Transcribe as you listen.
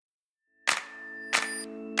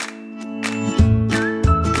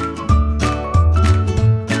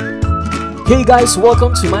Hey guys,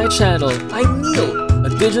 welcome to my channel. I'm Neil, a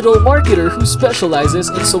digital marketer who specializes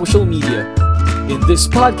in social media. In this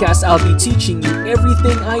podcast, I'll be teaching you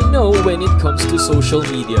everything I know when it comes to social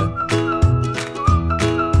media.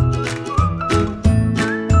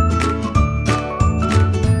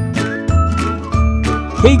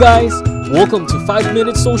 Hey guys, welcome to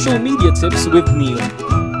 5-Minute Social Media Tips with Neil.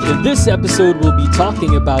 In this episode, we'll be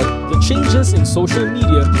talking about the changes in social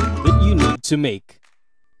media that you need to make.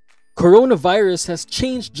 Coronavirus has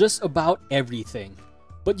changed just about everything,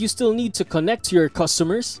 but you still need to connect to your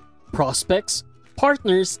customers, prospects,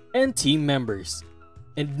 partners, and team members.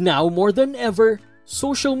 And now more than ever,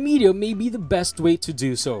 social media may be the best way to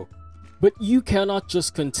do so. But you cannot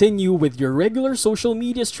just continue with your regular social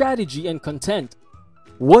media strategy and content.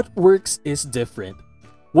 What works is different.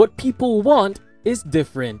 What people want is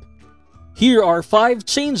different. Here are 5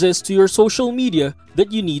 changes to your social media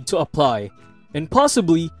that you need to apply, and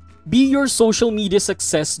possibly be your social media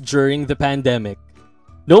success during the pandemic.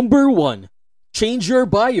 Number 1. Change your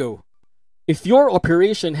bio. If your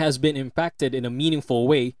operation has been impacted in a meaningful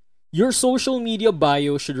way, your social media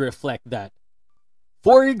bio should reflect that.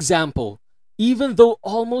 For example, even though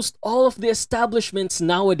almost all of the establishments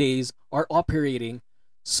nowadays are operating,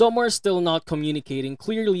 some are still not communicating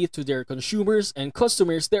clearly to their consumers and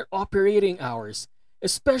customers their operating hours,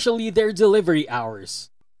 especially their delivery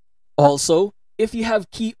hours. Also, if you have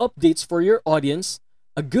key updates for your audience,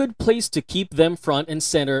 a good place to keep them front and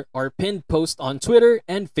center are pinned posts on Twitter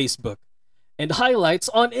and Facebook, and highlights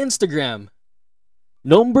on Instagram.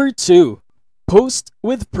 Number 2. Post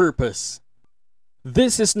with purpose.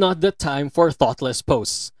 This is not the time for thoughtless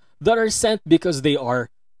posts that are sent because they are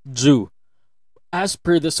due, as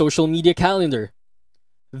per the social media calendar.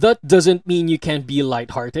 That doesn't mean you can't be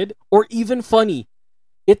lighthearted or even funny.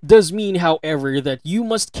 It does mean, however, that you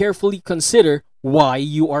must carefully consider why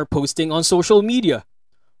you are posting on social media.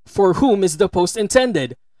 For whom is the post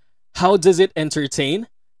intended? How does it entertain,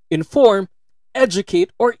 inform, educate,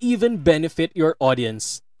 or even benefit your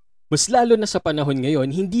audience? Mas lalo na sa panahon ngayon,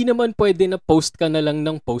 hindi naman pwede na post ka na lang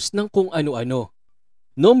ng post ng kung ano-ano.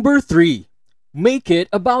 Number 3. Make it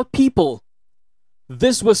about people.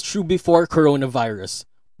 This was true before coronavirus,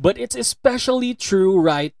 but it's especially true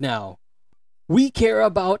right now. We care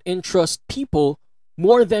about and trust people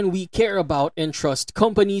more than we care about and trust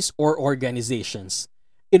companies or organizations.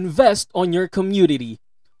 Invest on your community,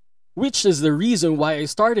 which is the reason why I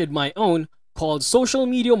started my own called Social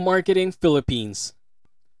Media Marketing Philippines.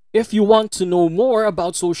 If you want to know more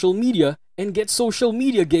about social media and get social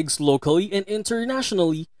media gigs locally and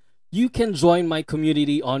internationally, you can join my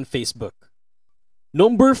community on Facebook.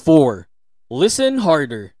 Number 4. Listen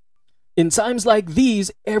harder. In times like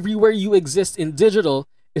these, everywhere you exist in digital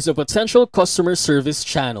is a potential customer service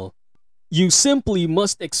channel. You simply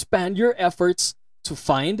must expand your efforts to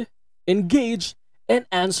find, engage, and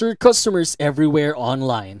answer customers everywhere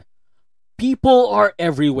online. People are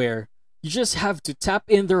everywhere. You just have to tap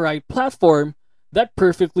in the right platform that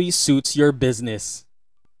perfectly suits your business.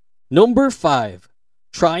 Number 5.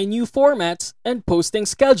 Try new formats and posting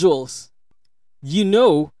schedules. You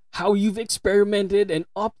know how you've experimented and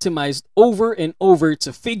optimized over and over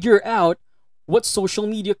to figure out what social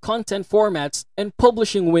media content formats and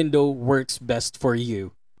publishing window works best for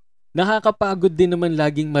you. Nakakapagod din naman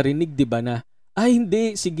laging marinig, di ba, na,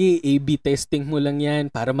 hindi, sige, A/B testing mo lang yan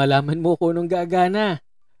para malaman mo kung anong gagana.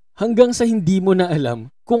 Hanggang sa hindi mo na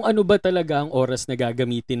alam kung ano ba talaga ang oras na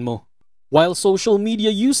gagamitin mo. While social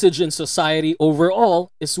media usage in society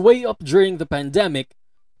overall is way up during the pandemic,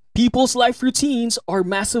 people's life routines are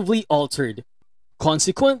massively altered.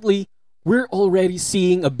 Consequently, we're already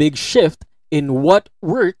seeing a big shift in what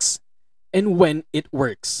works and when it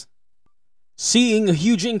works. Seeing a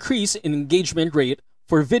huge increase in engagement rate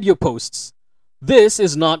for video posts. This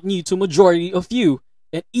is not new to majority of you,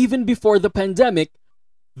 and even before the pandemic,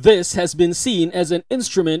 this has been seen as an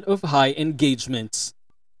instrument of high engagements.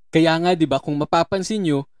 Kaya nga, di ba, kung mapapansin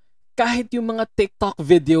nyo, kahit yung mga TikTok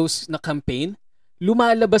videos na campaign,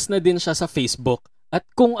 lumalabas na din siya sa Facebook at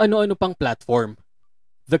kung ano-ano pang platform.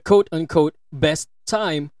 The quote-unquote best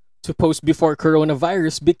time to post before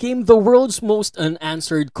coronavirus became the world's most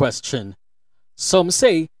unanswered question. Some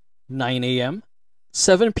say 9 a.m.,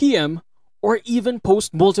 7 p.m., or even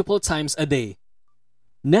post multiple times a day.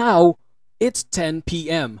 Now, it's 10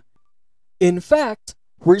 p.m. In fact,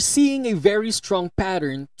 we're seeing a very strong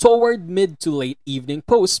pattern toward mid to late evening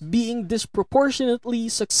posts being disproportionately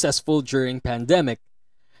successful during pandemic,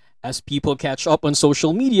 as people catch up on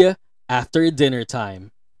social media after dinner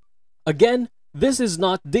time. Again, this is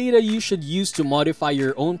not data you should use to modify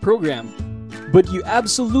your own program, But you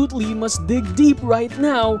absolutely must dig deep right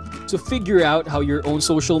now to figure out how your own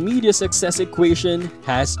social media success equation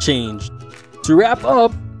has changed. To wrap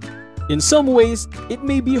up, in some ways, it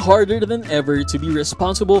may be harder than ever to be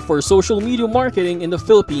responsible for social media marketing in the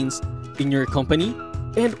Philippines in your company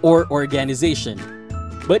and or organization.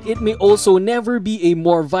 But it may also never be a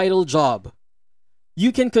more vital job.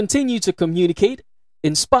 You can continue to communicate,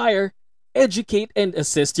 inspire, educate, and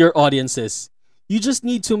assist your audiences. You just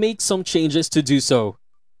need to make some changes to do so.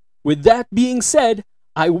 With that being said,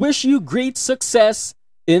 I wish you great success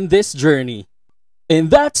in this journey.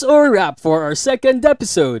 And that's our wrap for our second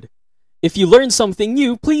episode. If you learned something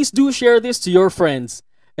new, please do share this to your friends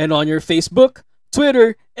and on your Facebook,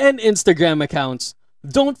 Twitter, and Instagram accounts.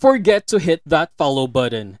 Don't forget to hit that follow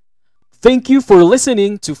button. Thank you for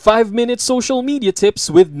listening to 5 Minute Social Media Tips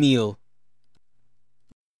with Neil.